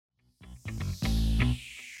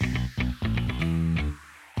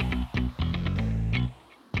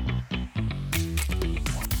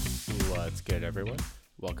everyone.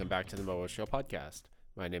 Welcome back to the MoWo Show podcast.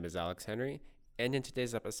 My name is Alex Henry, and in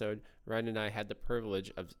today's episode, Ryan and I had the privilege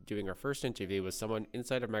of doing our first interview with someone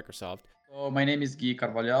inside of Microsoft. So my name is Gui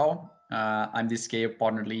Carvalhal. I'm the Scale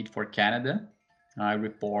Partner Lead for Canada. I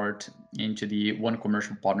report into the One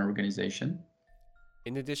Commercial Partner organization.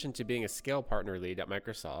 In addition to being a Scale Partner Lead at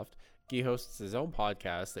Microsoft, Guy hosts his own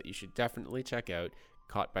podcast that you should definitely check out,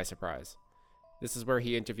 Caught by Surprise. This is where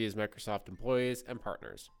he interviews Microsoft employees and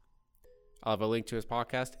partners. I'll have a link to his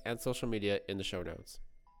podcast and social media in the show notes.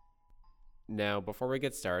 Now, before we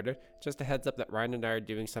get started, just a heads up that Ryan and I are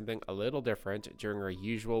doing something a little different during our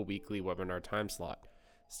usual weekly webinar time slot.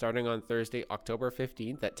 Starting on Thursday, October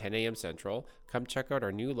 15th at 10 a.m. Central, come check out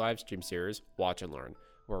our new live stream series, Watch and Learn,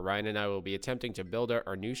 where Ryan and I will be attempting to build out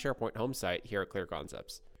our new SharePoint home site here at Clear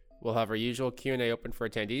Concepts. We'll have our usual Q&A open for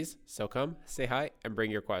attendees, so come, say hi, and bring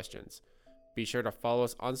your questions. Be sure to follow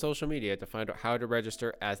us on social media to find out how to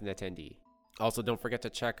register as an attendee. Also, don't forget to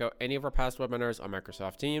check out any of our past webinars on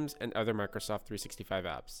Microsoft Teams and other Microsoft 365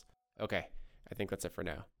 apps. Okay, I think that's it for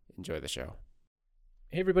now. Enjoy the show.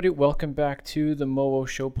 Hey everybody, welcome back to the MoWo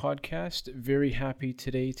Show podcast. Very happy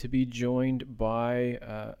today to be joined by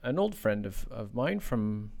an old friend of mine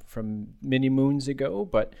from many moons ago,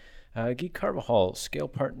 but Guy Carvalhal, Scale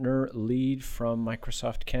Partner Lead from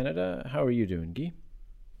Microsoft Canada. How are you doing, Guy?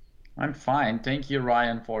 I'm fine. Thank you,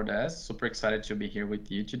 Ryan, for this. Super excited to be here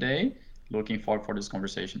with you today. Looking forward for this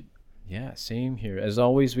conversation. Yeah, same here. As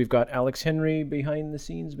always, we've got Alex Henry behind the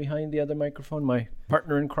scenes, behind the other microphone, my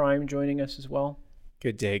partner in crime joining us as well.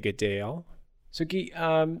 Good day, all. So Guy,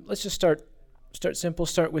 let's just start simple.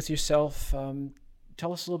 Start with yourself.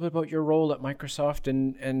 Tell us a little bit about your role at Microsoft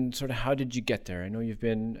and sort of how did you get there? I know you've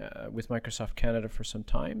been with Microsoft Canada for some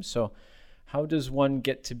time. So how does one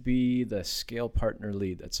get to be the Scale Partner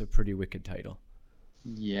Lead? That's a pretty wicked title.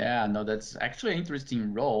 Yeah, no, that's actually an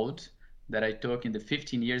interesting road that I took in the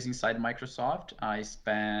 15 years inside Microsoft. I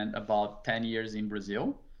spent about 10 years in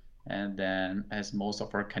Brazil. And then as most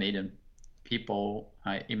of our Canadian people,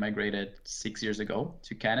 I immigrated 6 years ago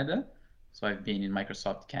to Canada. So I've been in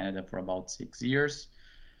Microsoft Canada for about 6 years.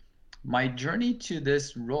 My journey to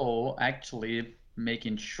this role, actually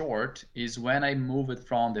making short, is when I moved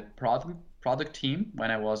from the product team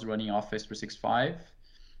when I was running Office 365.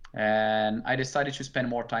 And I decided to spend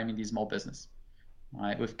more time in the small business.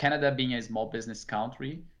 With Canada being a small business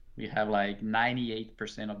country, we have like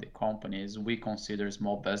 98% of the companies we consider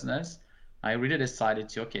small business. I really decided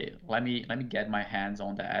to, let me get my hands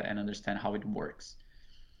on that and understand how it works.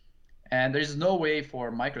 And there's no way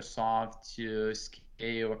for Microsoft to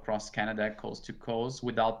scale across Canada coast to coast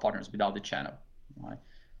without partners, without the channel. Right?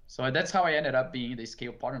 So that's how I ended up being the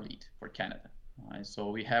Scale Partner Lead for Canada. Right? So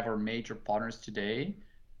we have our major partners today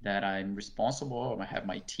that I'm responsible. I have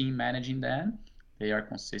my team managing them. They are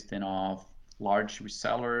consistent of large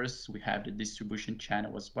resellers. We have the distribution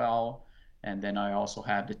channel as well. And then I also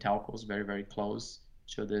have the telcos very, very close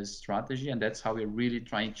to this strategy. And that's how we're really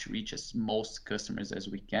trying to reach as most customers as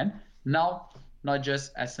we can. Now, not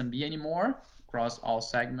just SMB anymore, across all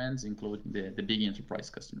segments, including the big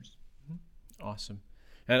enterprise customers. Awesome.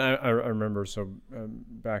 And I remember,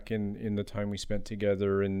 back in the time we spent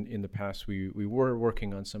together in the past, we were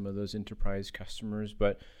working on some of those enterprise customers,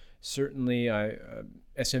 but certainly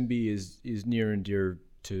SMB is near and dear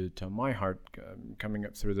to my heart, coming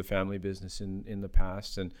up through the family business in the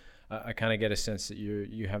past. And I kind of get a sense that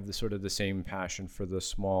you have the sort of the same passion for the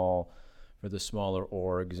smaller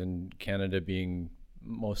orgs, and Canada being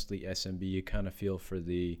mostly SMB, you kind of feel for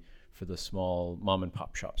the small mom and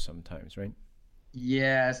pop shops sometimes, right?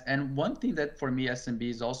 Yes, and one thing that for me SMB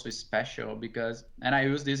is also special because, and I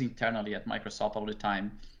use this internally at Microsoft all the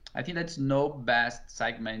time, I think that's no best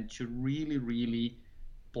segment to really, really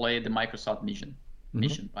play the Microsoft mission,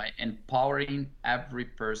 right? Empowering every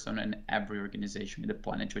person and every organization in the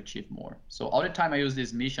planet to achieve more. So all the time I use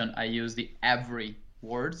this mission, I use the every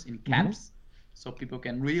words in caps, so people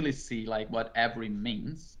can really see like what every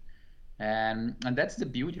means. And that's the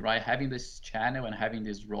beauty, right? Having this channel and having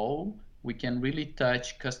this role, we can really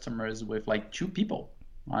touch customers with like two people,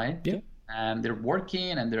 right? Yeah. And they're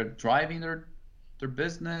working and they're driving their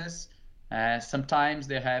business. Sometimes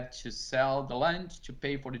they have to sell the lunch to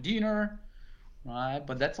pay for the dinner, right?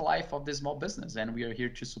 But that's the life of the small business, and we are here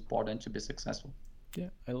to support them to be successful. Yeah,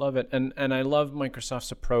 I love it. And I love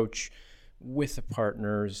Microsoft's approach with the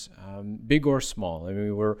partners, big or small. I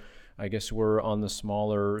mean, we're on the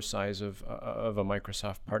smaller size of a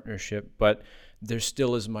Microsoft partnership, but there's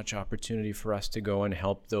still as much opportunity for us to go and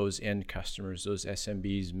help those end customers, those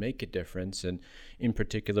SMBs, make a difference. And in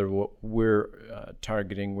particular, what we're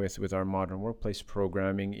targeting with our modern workplace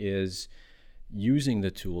programming is using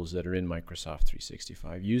the tools that are in Microsoft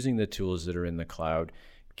 365, using the tools that are in the cloud,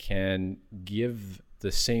 can give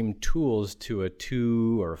the same tools to a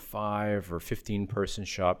 2 or 5 or 15 person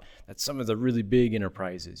shop that some of the really big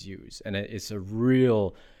enterprises use. And it's a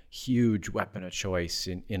real huge weapon of choice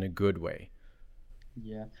in a good way.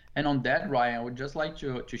 Yeah. And on that, Ryan, I would just like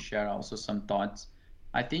to share also some thoughts.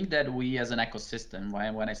 I think that we as an ecosystem,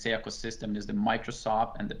 right? When I say ecosystem, is the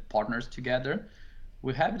Microsoft and the partners together.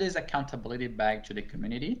 We have this accountability back to the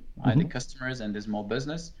community, right? The customers and the small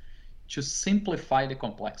business, to simplify the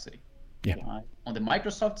complexity. Yeah. Right? On the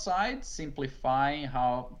Microsoft side, simplifying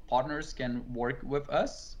how partners can work with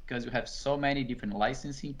us, because we have so many different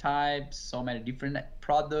licensing types, so many different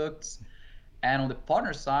products. And on the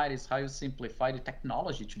partner side is how you simplify the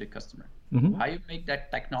technology to the customer. How you make that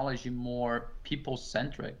technology more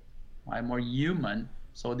people-centric, right? More human,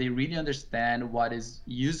 so they really understand what is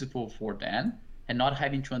useful for them and not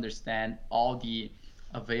having to understand all the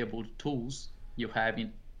available tools you have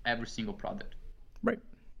in every single product. Right.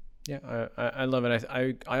 Yeah, I love it.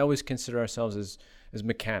 I always consider ourselves as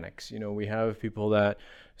mechanics. You know, we have people that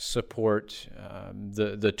support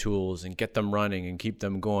the tools and get them running and keep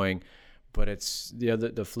them going. But it's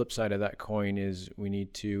the flip side of that coin is we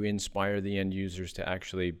need to inspire the end users to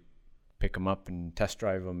actually pick them up and test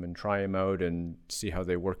drive them and try them out and see how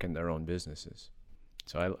they work in their own businesses.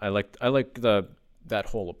 So I like that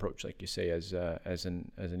whole approach, like you say, as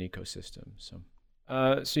an ecosystem.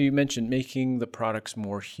 So you mentioned making the products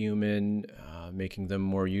more human, making them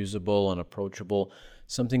more usable and approachable.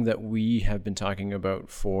 Something that we have been talking about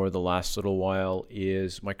for the last little while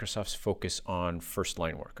is Microsoft's focus on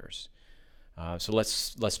first-line workers. So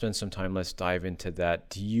let's spend some time. Let's dive into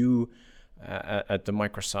that. Do you, at the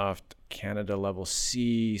Microsoft Canada level,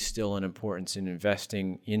 see still an importance in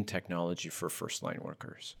investing in technology for first-line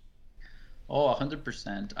workers? Oh,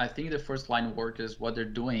 100%. I think the first-line workers, what they're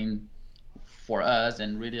doing for us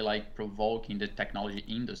and really like provoking the technology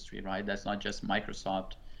industry, right? That's not just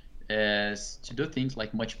Microsoft, is to do things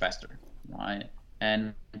like much faster, right?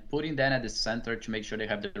 And putting that at the center to make sure they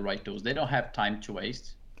have the right tools. They don't have time to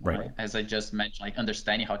waste. Right. As I just mentioned, like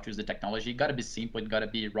understanding how to use the technology, it got to be simple, it got to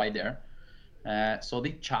be right there. So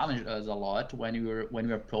they challenge us a lot when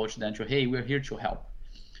we approach them to, hey, we're here to help.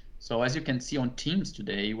 So as you can see on Teams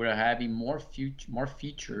today, we're having more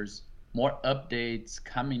features, more updates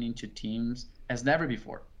coming into Teams as never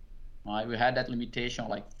before. We had that limitation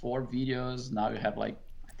like 4 videos. Now you have I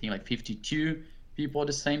think 52 people at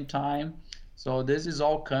the same time. So this is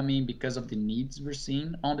all coming because of the needs we're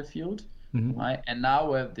seeing on the field. Right? And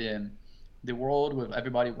now with the world, with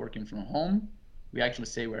everybody working from home, we actually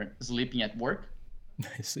say we're sleeping at work.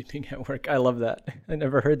 Sleeping at work. I love that. I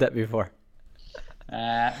never heard that before.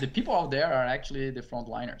 The people out there are actually the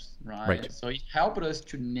frontliners, right? So it helped us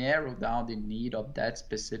to narrow down the need of that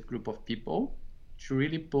specific group of people, to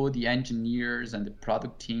really put the engineers and the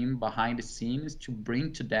product team behind the scenes to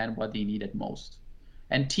bring to them what they needed most.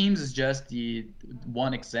 And Teams is just the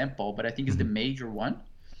one example, but I think it's the major one.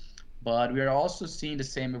 But we are also seeing the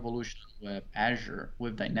same evolution with Azure,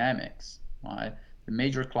 with Dynamics, right? The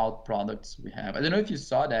major cloud products we have. I don't know if you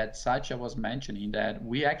saw that. Satya was mentioning that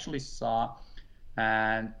we actually saw 2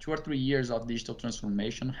 or 3 years of digital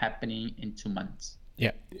transformation happening in 2 months.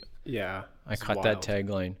 Yeah. I caught that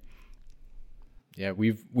tagline. Yeah,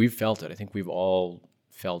 we've felt it. I think we've all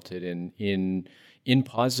felt it in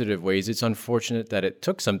positive ways. It's unfortunate that it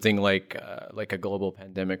took something like a global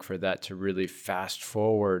pandemic for that to really fast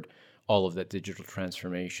forward all of that digital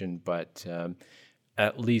transformation. But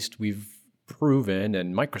at least we've proven,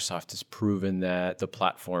 and Microsoft has proven, that the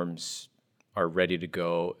platforms are ready to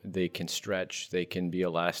go. They can stretch, they can be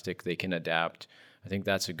elastic, they can adapt. I think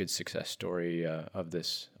that's a good success story of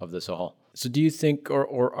this all. So do you think,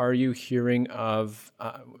 or are you hearing of,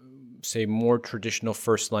 say, more traditional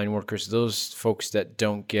first-line workers, those folks that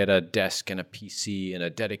don't get a desk and a PC and a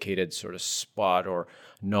dedicated sort of spot, or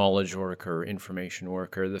knowledge worker, information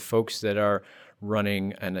worker, the folks that are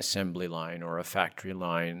running an assembly line or a factory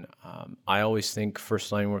line? I always think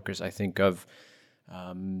first-line workers, I think of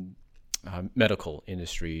medical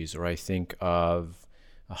industries, or I think of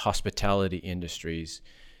hospitality industries.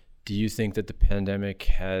 Do you think that the pandemic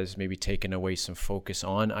has maybe taken away some focus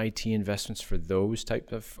on IT investments for those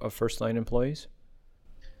type of first-line employees?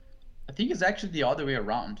 I think it's actually the other way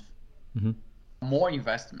around. More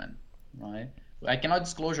investment, right? I cannot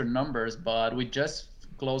disclose your numbers, but we just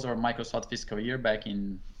closed our Microsoft fiscal year back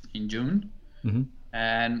in June.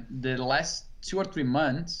 And the last 2 or 3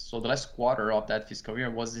 months, so the last quarter of that fiscal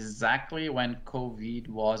year, was exactly when COVID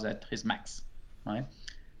was at his max, right?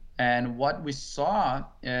 And what we saw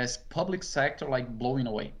is public sector like blowing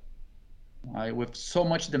away. right? With so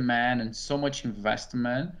much demand and so much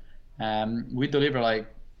investment, we deliver like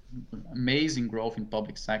amazing growth in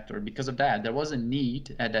public sector because of that. There was a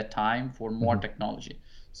need at that time for more technology.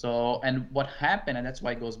 So, and what happened, and that's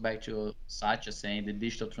why it goes back to Satya saying the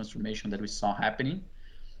digital transformation that we saw happening.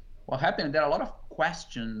 What happened, there are a lot of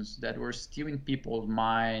questions that were still in people's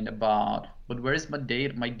mind about, but where is my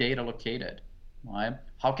data located, right?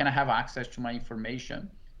 How can I have access to my information?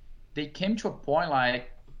 They came to a point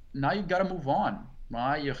like, now you got to move on,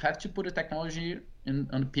 right? You have to put the technology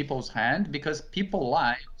on people's hand because people's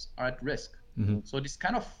lives are at risk. So this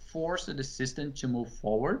kind of forced the system to move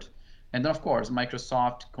forward. And then, of course,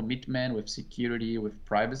 Microsoft commitment with security, with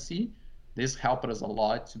privacy, this helped us a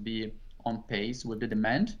lot to be on pace with the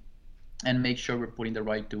demand and make sure we're putting the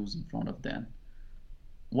right tools in front of them.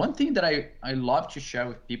 One thing that I love to share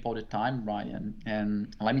with people all the time, Ryan,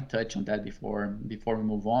 and let me touch on that before we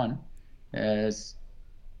move on, is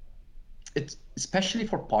it's especially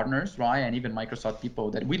for partners, right, and even Microsoft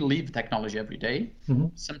people that we live technology every day.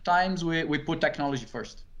 Sometimes we put technology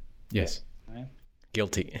first. Yes. Right?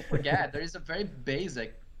 Guilty. Forget there is a very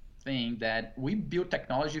basic thing that we build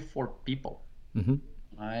technology for people.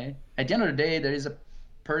 Right? At the end of the day, there is a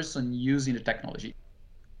person using the technology.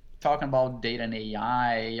 Talking about data and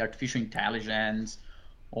AI, artificial intelligence,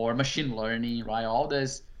 or machine learning, right? All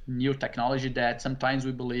this new technology that sometimes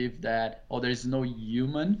we believe that, oh, there is no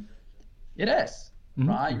human. It is,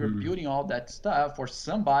 right? You're building all that stuff for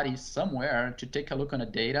somebody somewhere to take a look on a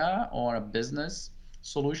data or a business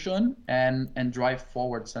solution and drive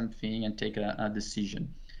forward something and take a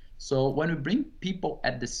decision. So when we bring people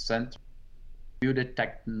at the center, build a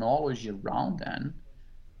technology around them,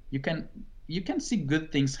 you can see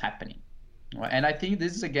good things happening. And I think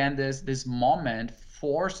this is again this moment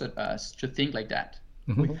forced us to think like that.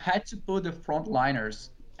 We had to put the frontliners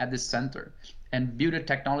at the center and build a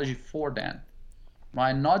technology for them,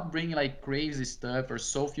 right? Not bring like crazy stuff or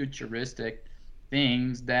so futuristic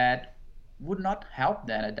things that would not help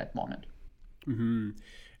them at that moment.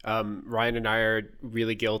 Ryan and I are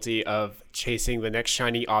really guilty of chasing the next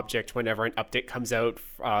shiny object whenever an update comes out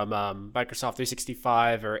from Microsoft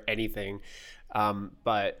 365 or anything.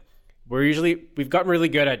 But we've gotten really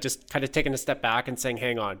good at just kind of taking a step back and saying,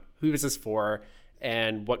 hang on, who is this for?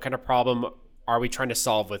 And what kind of problem are we trying to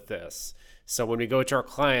solve with this? So when we go to our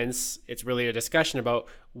clients, it's really a discussion about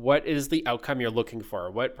what is the outcome you're looking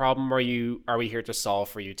for? What problem are we here to solve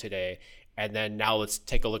for you today? And then now let's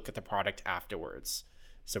take a look at the product afterwards.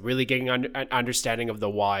 So really getting an understanding of the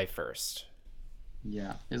why first.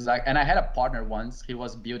 Yeah, exactly. And I had a partner once. He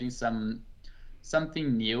was building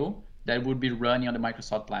something new that would be running on the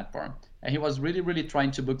Microsoft platform. And he was really, really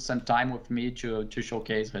trying to book some time with me to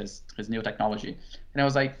showcase his new technology. And I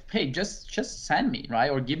was like, hey, just send me, right?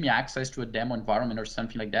 Or give me access to a demo environment or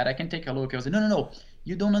something like that. I can take a look. I was like, no,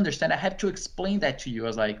 you don't understand. I have to explain that to you. I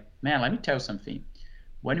was like, man, let me tell you something.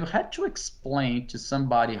 When you have to explain to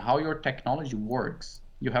somebody how your technology works,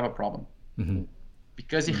 you have a problem.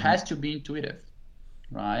 Because it has to be intuitive,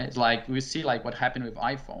 right? It's like we see like what happened with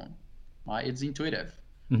iPhone, right? It's intuitive.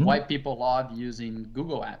 Why people love using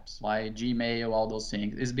Google apps like Gmail, all those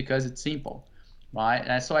things, is because it's simple, right?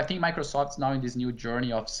 And so I think Microsoft's now in this new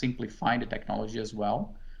journey of simplifying the technology as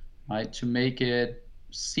well, right? To make it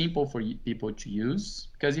simple for people to use.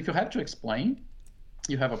 Because if you have to explain,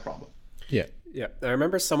 you have a problem. Yeah. I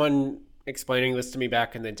remember someone explaining this to me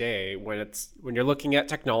back in the day when you're looking at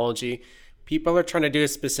technology, people are trying to do a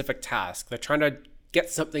specific task. They're trying to get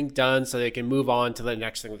something done so they can move on to the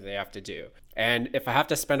next thing that they have to do. And if I have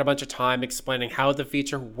to spend a bunch of time explaining how the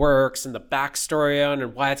feature works and the backstory on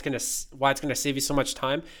and why it's going to save you so much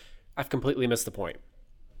time, I've completely missed the point.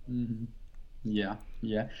 Yeah.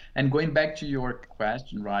 And going back to your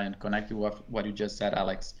question, Ryan, connecting with what you just said,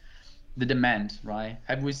 Alex, the demand, right?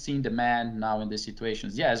 Have we seen demand now in these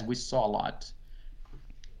situations? Yes, we saw a lot.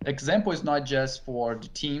 Example is not just for the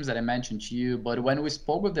teams that I mentioned to you, but when we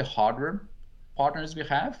spoke with the hardware partners we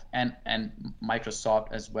have and Microsoft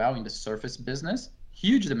as well in the Surface business,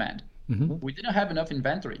 huge demand. We didn't have enough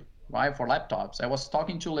inventory, right, for laptops. I was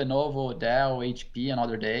talking to Lenovo, Dell, HP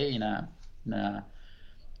another day in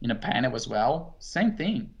a panel as well. Same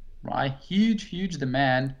thing, right? Huge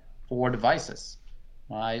demand for devices,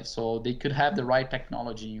 right? So they could have the right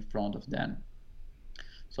technology in front of them.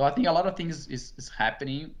 So I think a lot of things is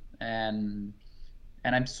happening, and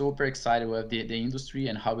I'm super excited with the industry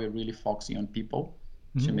and how we're really focusing on people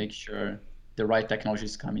to make sure the right technology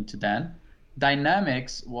is coming to them.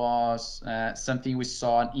 Dynamics was something we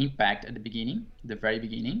saw an impact at the very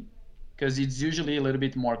beginning, because it's usually a little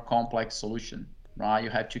bit more complex solution, right? You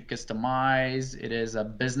have to customize. It is a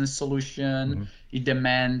business solution. It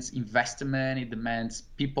demands investment. It demands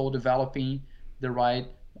people developing the right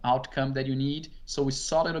outcome that you need. So we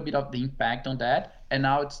saw a little bit of the impact on that, and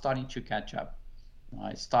now it's starting to catch up,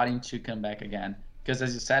 right? Starting to come back again. Because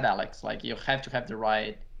as you said, Alex, like you have to have the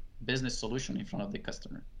right business solution in front of the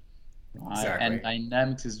customer. Right? And Exactly.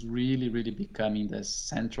 Dynamics is really, really becoming the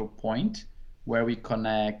central point where we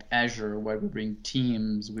connect Azure, where we bring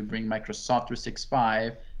Teams, we bring Microsoft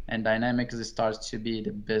 365, and Dynamics starts to be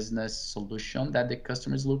the business solution that the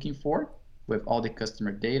customer is looking for, with all the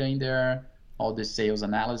customer data in there, all the sales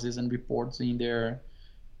analysis and reports in there.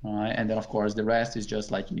 And then, of course, the rest is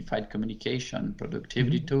just like unified communication,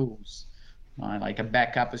 productivity tools, like a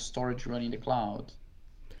backup storage running in the cloud.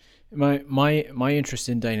 My interest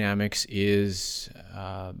in Dynamics is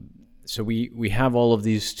so we have all of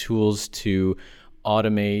these tools to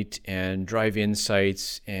automate and drive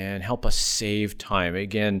insights and help us save time.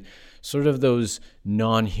 Again, sort of those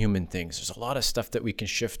non-human things. There's a lot of stuff that we can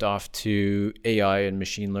shift off to AI and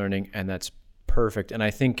machine learning, and that's perfect. And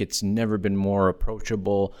I think it's never been more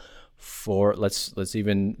approachable for let's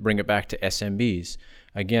even bring it back to SMBs.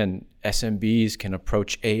 Again, SMBs can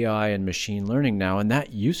approach AI and machine learning now, and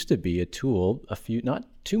that used to be a tool not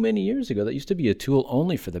too many years ago. That used to be a tool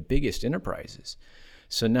only for the biggest enterprises.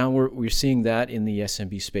 So now we're seeing that in the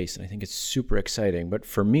SMB space, and I think it's super exciting. But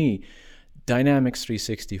for me, Dynamics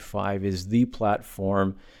 365 is the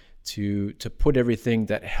platform to put everything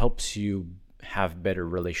that helps you have better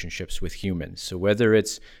relationships with humans. So whether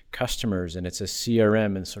it's customers and it's a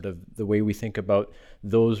CRM and sort of the way we think about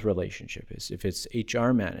those relationships, if it's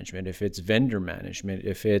HR management, if it's vendor management,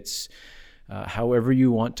 if it's however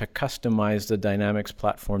you want to customize the Dynamics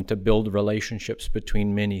platform to build relationships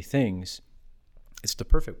between many things, it's the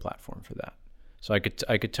perfect platform for that. So I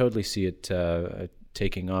could totally see it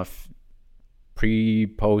taking off pre,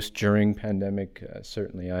 post, during pandemic.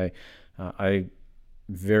 Certainly, I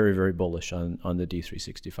very, very bullish on the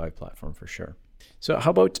D365 platform for sure. So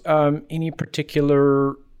how about any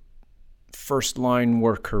particular first line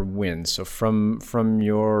worker wins? So from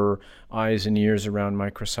your eyes and ears around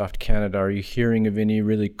Microsoft Canada, are you hearing of any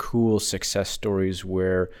really cool success stories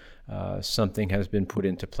where something has been put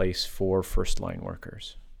into place for first line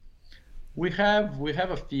workers? We have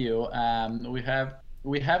a few. We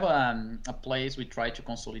have a place we try to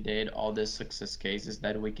consolidate all the success cases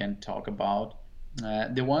that we can talk about.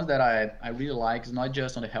 The ones that I really like is not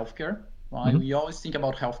just on the healthcare, right? We always think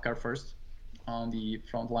about healthcare first on the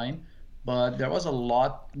front line, but there was a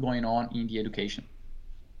lot going on in the education.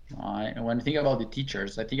 And when you think about the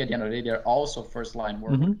teachers, I think at the end of the day, they're also first line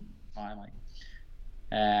workers. Like,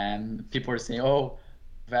 and people are saying, oh,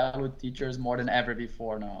 value teachers more than ever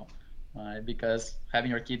before now, because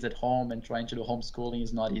having your kids at home and trying to do homeschooling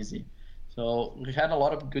is not easy. So we had a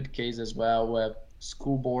lot of good cases as well with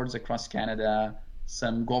school boards across Canada,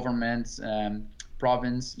 some governments,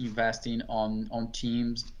 province investing on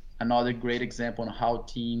teams. Another great example on how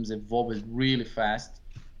teams evolved really fast,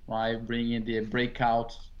 right? Bringing the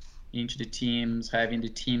breakout into the teams, having the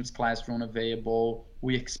teams classroom available.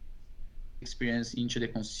 We experience into the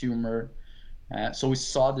consumer. So we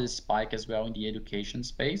saw this spike as well in the education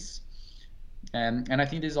space. And I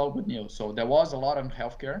think this is all good news. So there was a lot on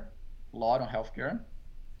healthcare,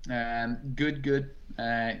 and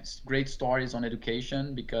great stories on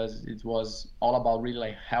education, because it was all about really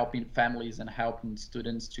like helping families and helping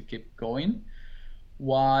students to keep going.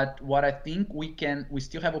 What I think we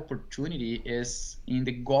still have opportunity is in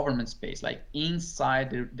the government space, like inside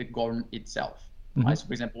the government itself. Right? So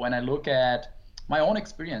for example, when I look at my own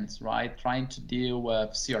experience, right, trying to deal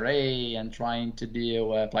with CRA and trying to deal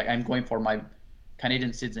with, like, I'm going for my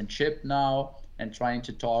Canadian citizenship now and trying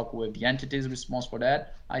to talk with the entities responsible for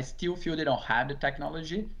that, I still feel they don't have the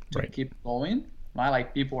technology to keep going. Right?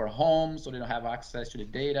 Like people are home, so they don't have access to the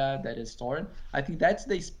data that is stored. I think that's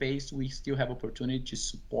the space we still have opportunity to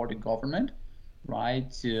support the government,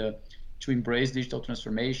 right? To embrace digital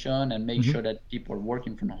transformation and make sure that people are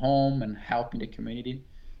working from home and helping the community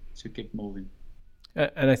to keep moving.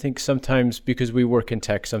 And I think sometimes, because we work in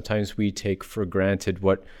tech, sometimes we take for granted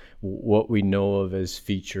what we know of as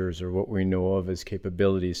features or what we know of as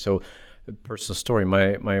capabilities. So, a personal story: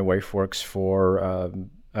 my wife works for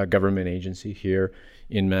a government agency here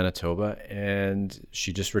in Manitoba, and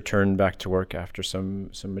she just returned back to work after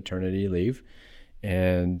some maternity leave,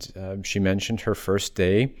 and she mentioned her first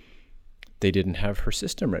day. They didn't have her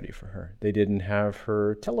system ready for her. They didn't have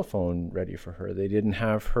her telephone ready for her. They didn't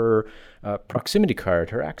have her proximity card,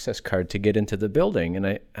 her access card to get into the building.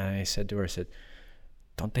 And I said to her,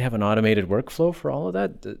 don't they have an automated workflow for all of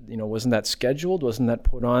that? Wasn't that scheduled? Wasn't that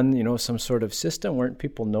put on, some sort of system? Weren't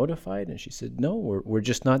people notified? And she said, no, we're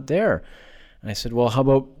just not there. And I said, well, how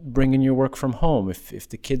about bringing your work from home if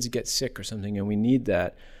the kids get sick or something and we need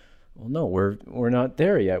that? Well, no, we're not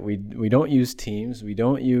there yet. We don't use Teams. We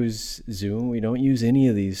don't use Zoom. We don't use any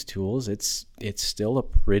of these tools. It's still a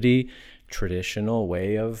pretty traditional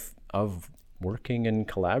way of working and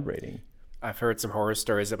collaborating. I've heard some horror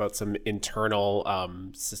stories about some internal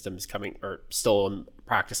systems coming or still in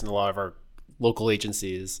practice in a lot of our local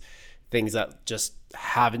agencies, things that just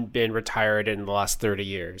haven't been retired in the last 30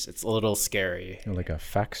 years. It's a little scary. Like a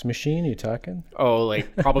fax machine, you talking? Oh,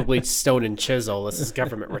 like probably stone and chisel. This is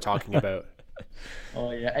government we're talking about. Oh,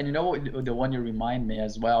 yeah. And the one you remind me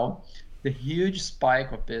as well, the huge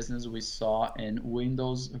spike of business we saw in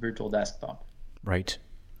Windows Virtual Desktop. Right.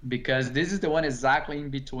 Because this is the one exactly in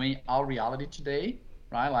between our reality today,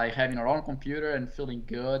 right? Like having our own computer and feeling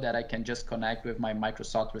good that I can just connect with my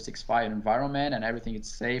Microsoft 365 environment and everything is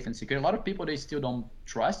safe and secure. A lot of people, they still don't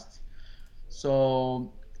trust.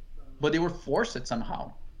 So, but they were forced it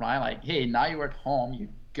somehow, right? Like, hey, now you're at home, you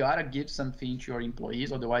gotta give something to your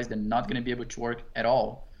employees, otherwise they're not gonna be able to work at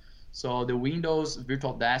all. So the Windows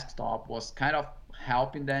Virtual Desktop was kind of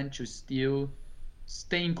helping them to still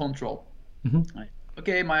stay in control. Mm-hmm. Right?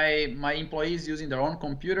 Okay, my employee is using their own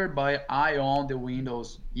computer, but I own the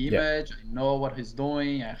Windows image. Yeah. I know what he's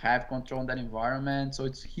doing. I have control on that environment. So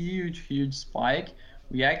it's huge spike.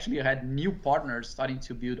 We actually had new partners starting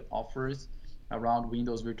to build offers around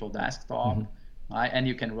Windows Virtual Desktop. Mm-hmm. And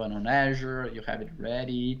you can run on Azure. You have it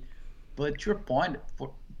ready. But to your point,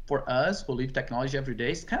 for us who live technology every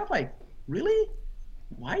day, it's kind of like, really?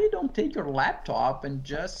 Why you don't take your laptop and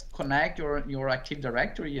just connect your Active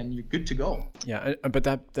Directory and you're good to go? Yeah, but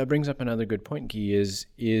that brings up another good point, Guy,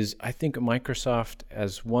 is I think Microsoft,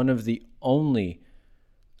 as one of the only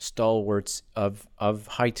stalwarts of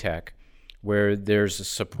high tech, where there's a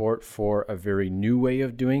support for a very new way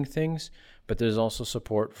of doing things, but there's also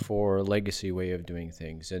support for a legacy way of doing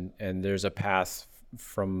things, and there's a path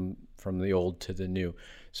from the old to the new.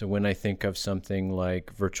 So when I think of something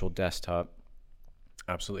like virtual desktop,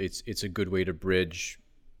 absolutely, it's a good way to bridge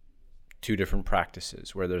two different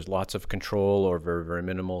practices where there's lots of control or very, very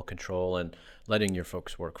minimal control and letting your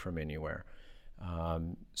folks work from anywhere.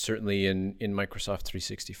 Certainly in Microsoft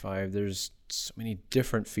 365, there's so many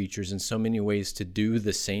different features and so many ways to do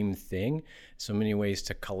the same thing, so many ways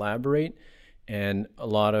to collaborate. And a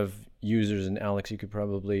lot of users, and Alex, you could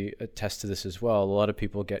probably attest to this as well, a lot of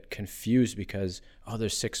people get confused because,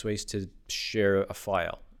 there's 6 ways to share a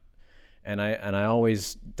file. And I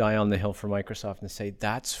always die on the hill for Microsoft and say,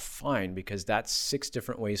 that's fine, because that's 6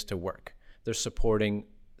 different ways to work. They're supporting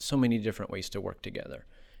so many different ways to work together.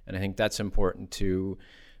 And I think that's important to,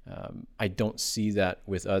 I don't see that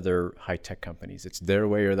with other high-tech companies. It's their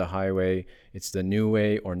way or the highway. It's the new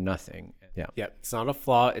way or nothing. Yeah, it's not a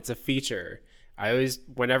flaw. It's a feature. I always,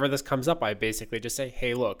 whenever this comes up, I basically just say,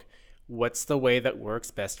 hey, look, what's the way that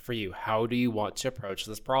works best for you? How do you want to approach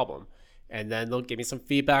this problem? And then they'll give me some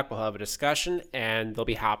feedback. We'll have a discussion, and they'll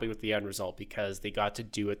be happy with the end result because they got to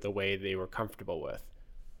do it the way they were comfortable with.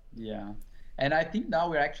 Yeah. And I think now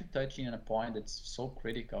we're actually touching on a point that's so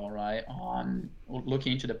critical, right? On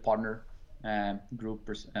looking into the partner group,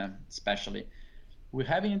 especially. We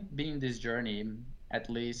haven't been in this journey at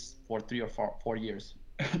least for 3 or 4 years.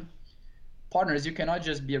 Partners, you cannot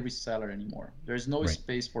just be a reseller anymore. There's no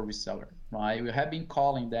space for reseller, right? We have been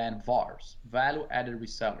calling them VARs, value-added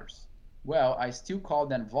resellers. Well, I still call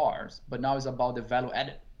them VARs, but now it's about the value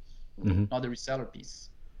added, not the reseller piece.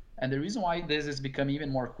 And the reason why this is becoming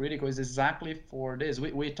even more critical is exactly for this.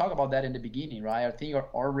 We talked about that in the beginning, right? I think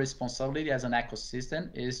our responsibility as an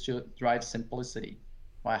ecosystem is to drive simplicity,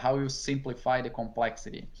 right? How you simplify the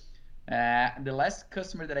complexity. The last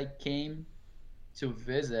customer that I came to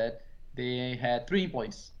visit, they had 3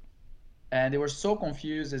 employees. And they were so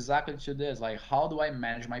confused exactly to this, like, how do I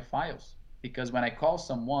manage my files? Because when I call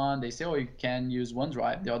someone, they say, you can use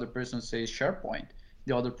OneDrive. The other person says SharePoint.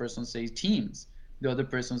 The other person says Teams. The other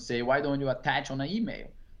person say, why don't you attach on an email?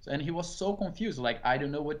 And he was so confused, like, I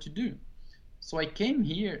don't know what to do. So I came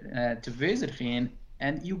here to visit him,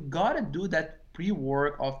 and you gotta do that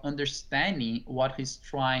pre-work of understanding what he's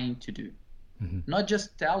trying to do. Not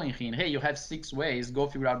just telling him, hey, you have 6 ways, go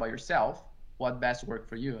figure out by yourself what best work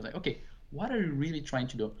for you. Like, okay, what are you really trying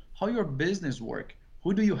to do? How your business work?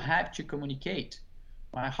 Who do you have to communicate?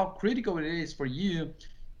 How critical it is for you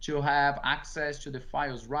to have access to the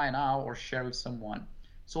files right now or share with someone.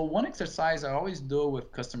 So one exercise I always do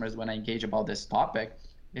with customers when I engage about this topic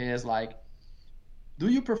is like, Do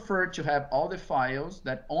you prefer to have all the files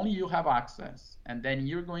that only you have access, and then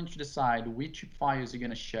you're going to decide which files you're going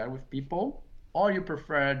to share with people, or you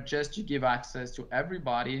prefer just to give access to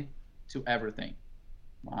everybody to everything,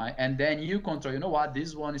 right? And then you control, you know what,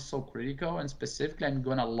 this one is so critical, and specifically I'm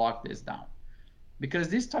going to lock this down. Because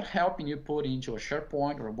this start helping you put into a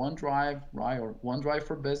SharePoint or OneDrive, right, or OneDrive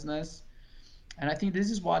for Business. And I think this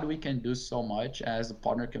is what we can do so much as a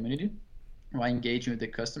partner community, right? Engaging with the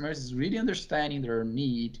customers is really understanding their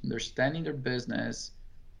need, understanding their business,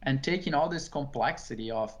 and taking all this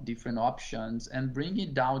complexity of different options and bringing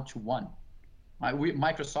it down to one. Right?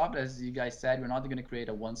 Microsoft, as you guys said, we're not going to create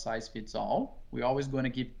a one size fits all. We're always going to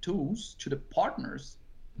give tools to the partners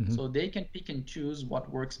so they can pick and choose what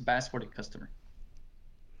works best for the customer.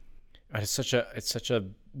 It's such a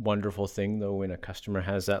wonderful thing though when a customer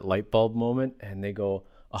has that light bulb moment and they go,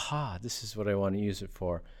 aha, this is what I want to use it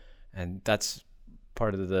for. And that's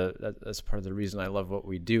part of the reason I love what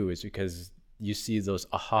we do, is because you see those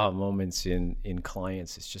aha moments in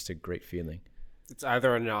clients. It's just a great feeling. It's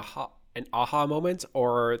either an aha moment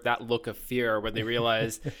or that look of fear when they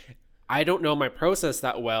realize I don't know my process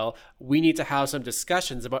that well. We need to have some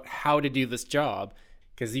discussions about how to do this job.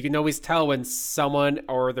 Because you can always tell when someone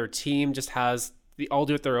or their team just they all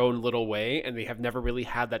do it their own little way and they have never really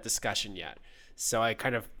had that discussion yet. So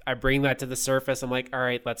I bring that to the surface. I'm like, all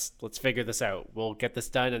right, let's figure this out. We'll get this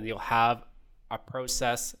done and you'll have a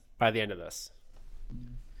process by the end of this.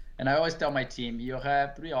 And I always tell my team, you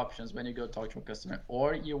have three options when you go talk to a customer.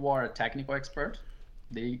 Or you are a technical expert.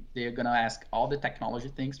 They're going to ask all the technology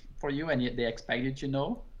things for you and they expect you to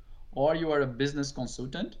know. Or you are a business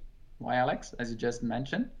consultant. Why, Alex? As you just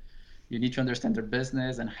mentioned, you need to understand their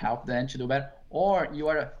business and help them to do better. Or you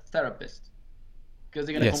are a therapist, because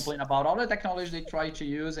they're going to complain about all the technology they try to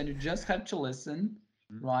use, and you just have to listen,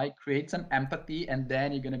 right? Create some empathy, and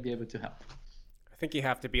then you're going to be able to help. I think you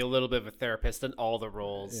have to be a little bit of a therapist in all the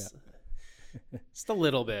roles. Yeah. Just a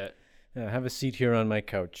little bit. Yeah, have a seat here on my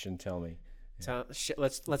couch and tell me. So,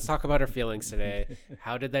 let's talk about our feelings today.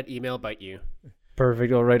 How did that email bite you?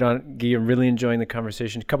 Perfect. All right, on Guy, I'm really enjoying the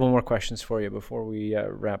conversation. A couple more questions for you before we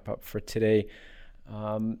wrap up for today.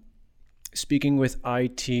 Speaking with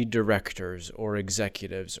IT directors or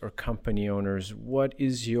executives or company owners, what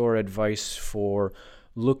is your advice for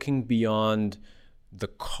looking beyond the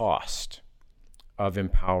cost of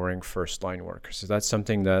empowering first-line workers? So that's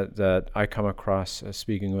something that I come across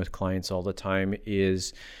speaking with clients all the time,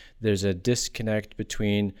 is there's a disconnect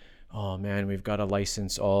between, oh man, we've got to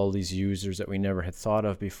license all these users that we never had thought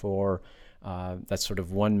of before. That's sort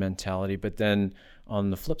of one mentality. But then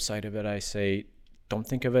on the flip side of it, I say, don't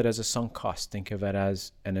think of it as a sunk cost. Think of it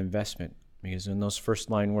as an investment. Because when those first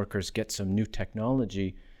line workers get some new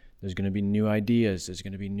technology, there's going to be new ideas. There's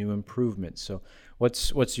going to be new improvements. So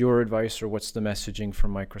what's your advice, or what's the messaging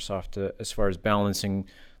from Microsoft as far as balancing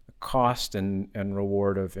the cost and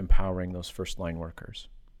reward of empowering those first line workers?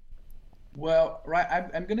 Well, right,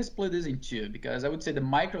 I'm going to split this in two, because I would say the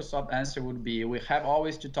Microsoft answer would be, we have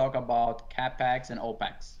always to talk about CapEx and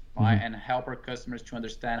OpEx, right? And help our customers to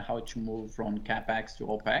understand how to move from CapEx to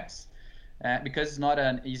OpEx, because it's not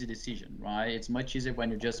an easy decision, right? It's much easier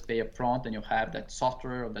when you just pay up front and you have that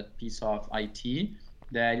software or that piece of IT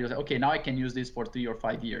that you're like, okay, now I can use this for 3 or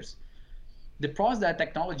 5 years. The problem is that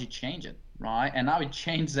technology changes, right? And now it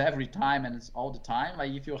changes every time, and it's all the time.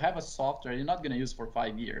 Like if you have a software, you're not going to use for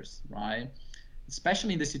 5 years, right?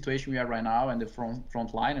 Especially in the situation we are right now and the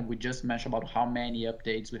front line, and we just mentioned about how many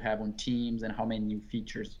updates we have on Teams and how many new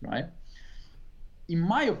features, right? In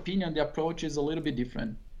my opinion, the approach is a little bit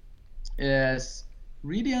different. Is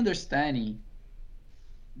really understanding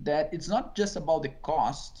that it's not just about the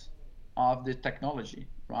cost of the technology,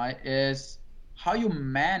 right? Is how you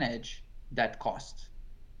manage that cost.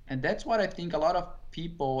 And that's what I think a lot of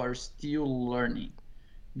people are still learning,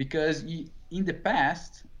 because in the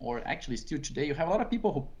past, or actually still today, you have a lot of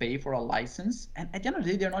people who pay for a license, and at the end of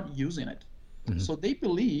the day, they're not using it. So they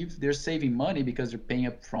believe they're saving money because they're paying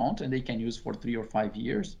up front and they can use for 3 or 5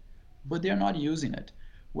 years, but they're not using it.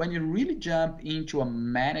 When you really jump into a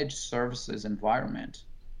managed services environment,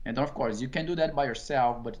 and of course you can do that by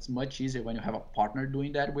yourself, but it's much easier when you have a partner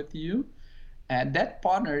doing that with you. And that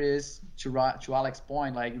partner is, to Alex's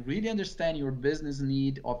point, like really understand your business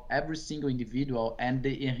need of every single individual, and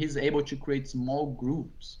he's able to create small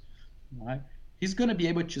groups, right? He's going to be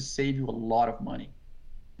able to save you a lot of money,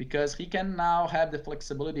 because he can now have the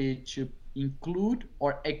flexibility to include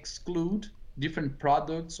or exclude different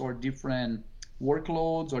products or different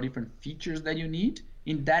workloads or different features that you need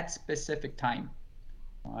in that specific time,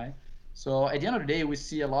 right? So at the end of the day, we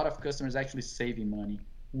see a lot of customers actually saving money.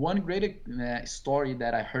 one great story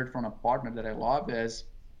that I heard from a partner that I love is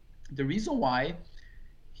the reason why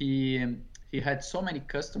he he had so many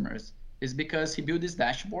customers is because he built this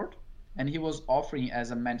dashboard and he was offering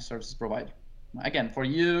as a managed services provider. Again, for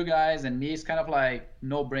you guys and me, it's kind of like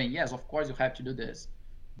no brain. Yes, of course you have to do this.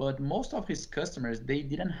 But most of his customers, they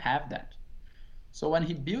didn't have that. So when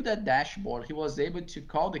he built that dashboard, he was able to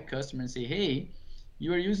call the customer and say, hey,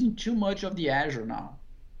 you are using too much of the Azure now.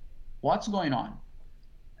 What's going on?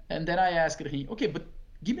 And then I asked him, okay, but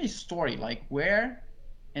give me a story, like where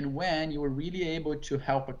and when you were really able to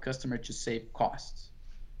help a customer to save costs.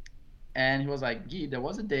 And he was like, Gee, there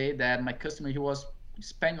was a day that my customer, he was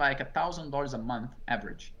spending like $1,000 a month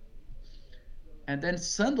average. And then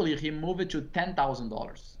suddenly he moved it to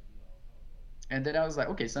 $10,000. And then I was like,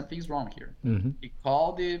 okay, something's wrong here. Mm-hmm. He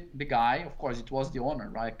called the guy. Of course, it was the owner,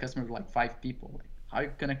 right? Customer was like 5 people. Like, how are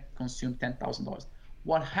you going to consume $10,000?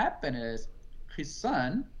 What happened is his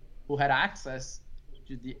son, who had access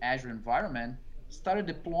to the Azure environment, started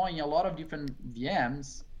deploying a lot of different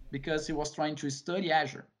VMs because he was trying to study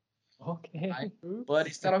Azure. Okay. Right? But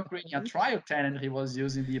instead of creating a trial tenant, he was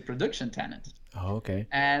using the production tenant. Oh, okay.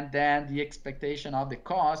 And then the expectation of the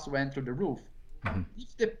cost went through the roof. Mm-hmm.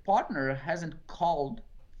 If the partner hasn't called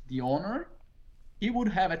the owner, he would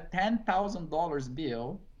have a $10,000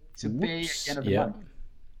 bill to pay at the end of the month.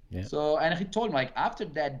 Yeah. So, and he told me, like, after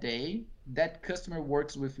that day, that customer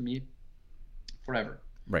works with me forever.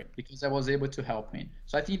 Right. Because I was able to help him.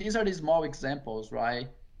 So I think these are the small examples, right,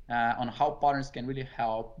 on how partners can really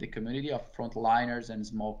help the community of frontliners and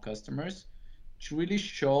small customers to really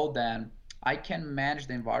show them, I can manage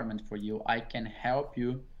the environment for you. I can help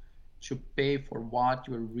you to pay for what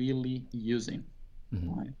you're really using.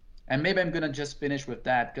 Mm-hmm. Right? And maybe I'm going to just finish with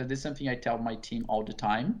that because this is something I tell my team all the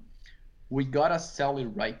time. We got to sell it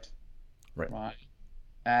right. Right?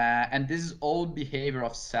 And this is old behavior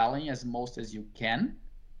of selling as most as you can.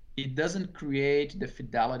 It doesn't create the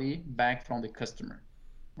fidelity back from the customer.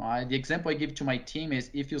 Right? The example I give to my team is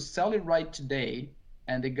if you sell it right today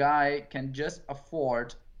and the guy can just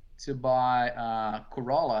afford to buy a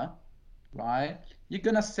Corolla, right? You're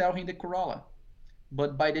gonna sell him the Corolla.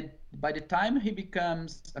 But by the time he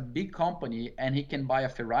becomes a big company and he can buy a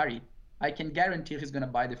Ferrari, I can guarantee he's gonna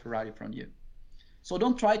buy the Ferrari from you. So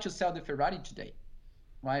don't try to sell the Ferrari today,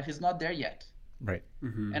 right? He's not there yet. Right.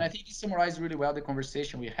 Mm-hmm. And I think this summarized really well the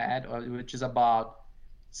conversation we had, which is about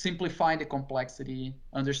simplifying the complexity,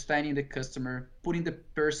 understanding the customer, putting the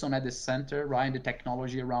person at the center, right? The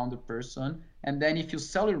technology around the person. And then if you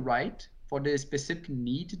sell it right for the specific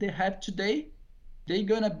need they have today, they're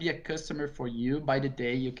gonna be a customer for you by the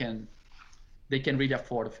day they can really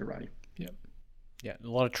afford a Ferrari. Yeah. Yeah. A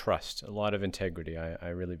lot of trust, a lot of integrity. I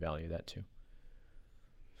really value that too.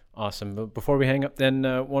 Awesome. But before we hang up, then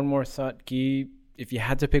one more thought, Guy. If you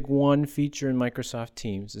had to pick one feature in Microsoft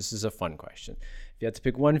Teams, this is a fun question. If you had to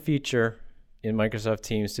pick one feature in Microsoft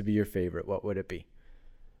Teams to be your favorite, what would it be?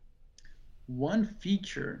 One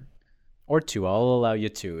feature? Or two. I'll allow you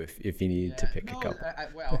two if you need to pick a couple.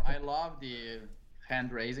 I love the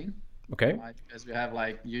hand raising. Okay. Right? Because we have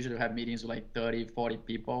usually we have meetings with like 30, 40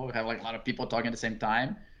 people. We have a lot of people talking at the same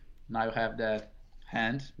time. Now you have that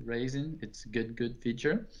hand raising. It's a good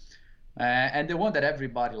feature. And the one that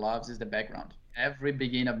everybody loves is the background. Every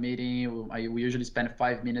beginning of meeting, we usually spend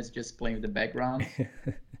 5 minutes just playing with the background.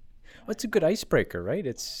 Well, it's a good icebreaker, right?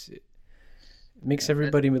 It makes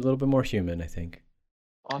everybody a little bit more human, I think.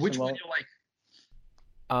 Awesome. Which one do you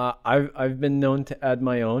like? I've been known to add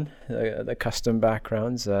my own the custom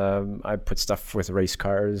backgrounds. I put stuff with race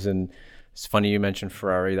cars, and it's funny you mentioned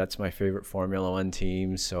Ferrari. That's my favorite Formula One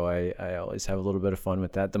team, so I always have a little bit of fun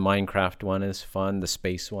with that. The Minecraft one is fun. The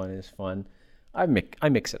space one is fun. I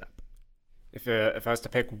mix it up. If I was to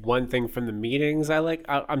pick one thing from the meetings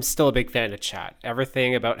I'm still a big fan of chat.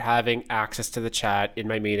 Everything about having access to the chat in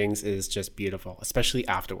my meetings is just beautiful, especially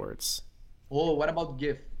afterwards. Oh, what about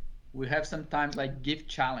GIF? We have sometimes GIF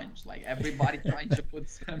challenge, everybody trying to put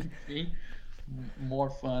something more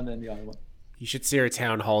fun than the other one. You should see our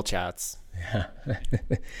town hall chats. Yeah.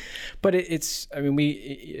 But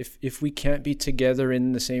if we can't be together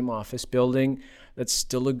in the same office building, that's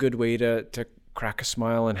still a good way to crack a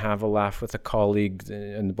smile and have a laugh with a colleague,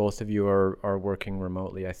 and both of you are working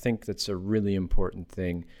remotely. I think that's a really important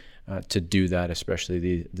thing to do that,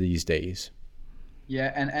 especially these days.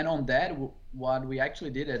 Yeah, and on that, what we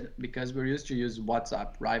actually did, because we're used to use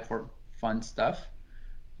WhatsApp, right, for fun stuff.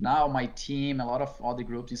 Now my team, a lot of all the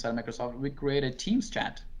groups inside Microsoft, we created Teams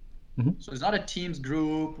chat. Mm-hmm. So it's not a Teams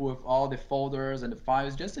group with all the folders and the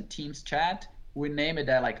files, just a Teams chat. We name it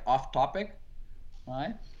that off topic,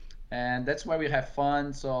 right? And that's why we have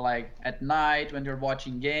fun. So like at night when you're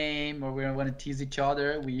watching game or we want to tease each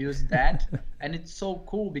other, we use that. And it's so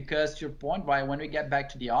cool because to your point, right, when we get back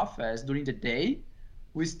to the office during the day,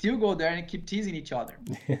 we still go there and keep teasing each other.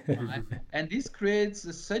 Right? And this creates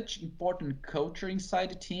such important culture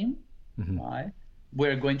inside the team. Right?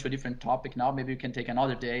 We're going to a different topic now. Maybe we can take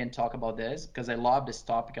another day and talk about this because I love this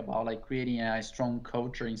topic about like creating a strong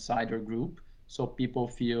culture inside your group so people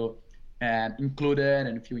feel included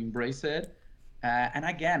and feel embraced. And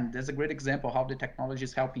again, there's a great example how the technology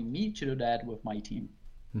is helping me to do that with my team.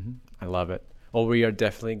 I love it. Well, we are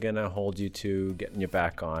definitely going to hold you to getting you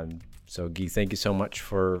back on. So Guy, thank you so much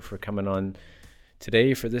for coming on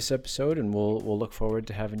today for this episode, and we'll look forward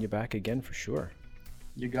to having you back again for sure.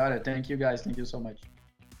 You got it. Thank you guys. Thank you so much.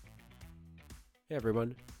 Hey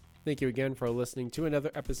everyone. Thank you again for listening to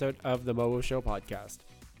another episode of the MoWo Show podcast.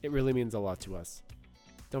 It really means a lot to us.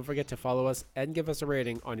 Don't forget to follow us and give us a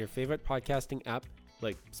rating on your favorite podcasting app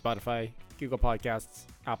like Spotify, Google Podcasts,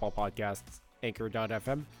 Apple Podcasts,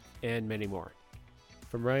 Anchor.fm, and many more.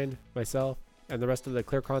 From Ryan, myself, and the rest of the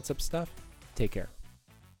Clear Concept stuff, take care.